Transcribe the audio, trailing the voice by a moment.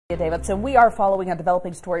Davidson, we are following a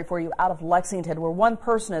developing story for you out of Lexington, where one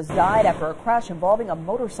person has died after a crash involving a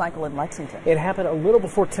motorcycle in Lexington. It happened a little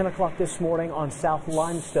before 10 o'clock this morning on South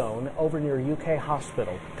Limestone over near UK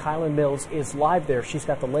Hospital. Kylan Mills is live there. She's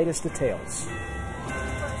got the latest details.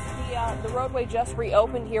 The roadway just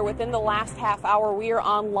reopened here within the last half hour. We are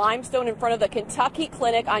on Limestone in front of the Kentucky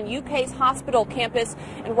Clinic on UK's hospital campus.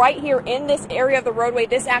 And right here in this area of the roadway,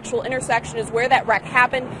 this actual intersection is where that wreck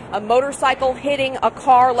happened. A motorcycle hitting a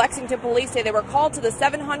car. Lexington police say they were called to the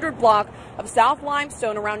 700 block of South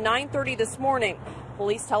Limestone around 9:30 this morning.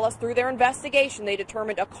 Police tell us through their investigation they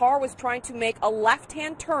determined a car was trying to make a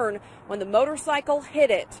left-hand turn when the motorcycle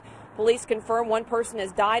hit it. Police confirm one person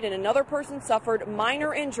has died and another person suffered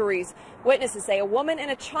minor injuries. Witnesses say a woman and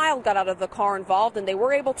a child got out of the car involved and they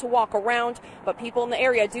were able to walk around, but people in the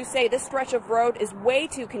area do say this stretch of road is way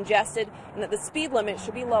too congested and that the speed limit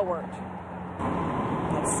should be lowered.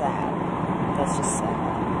 That's sad. That's just sad.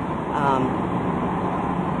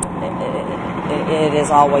 It is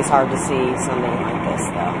always hard to see something like this,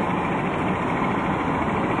 though.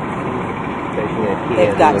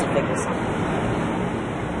 They've got to figure something.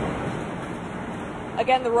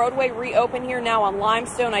 Again, the roadway reopened here now on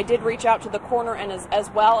Limestone. I did reach out to the coroner and as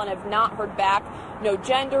well and have not heard back. No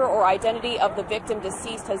gender or identity of the victim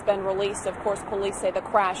deceased has been released. Of course, police say the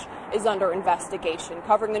crash is under investigation.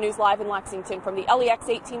 Covering the news live in Lexington from the LEX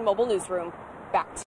 18 Mobile Newsroom. Back to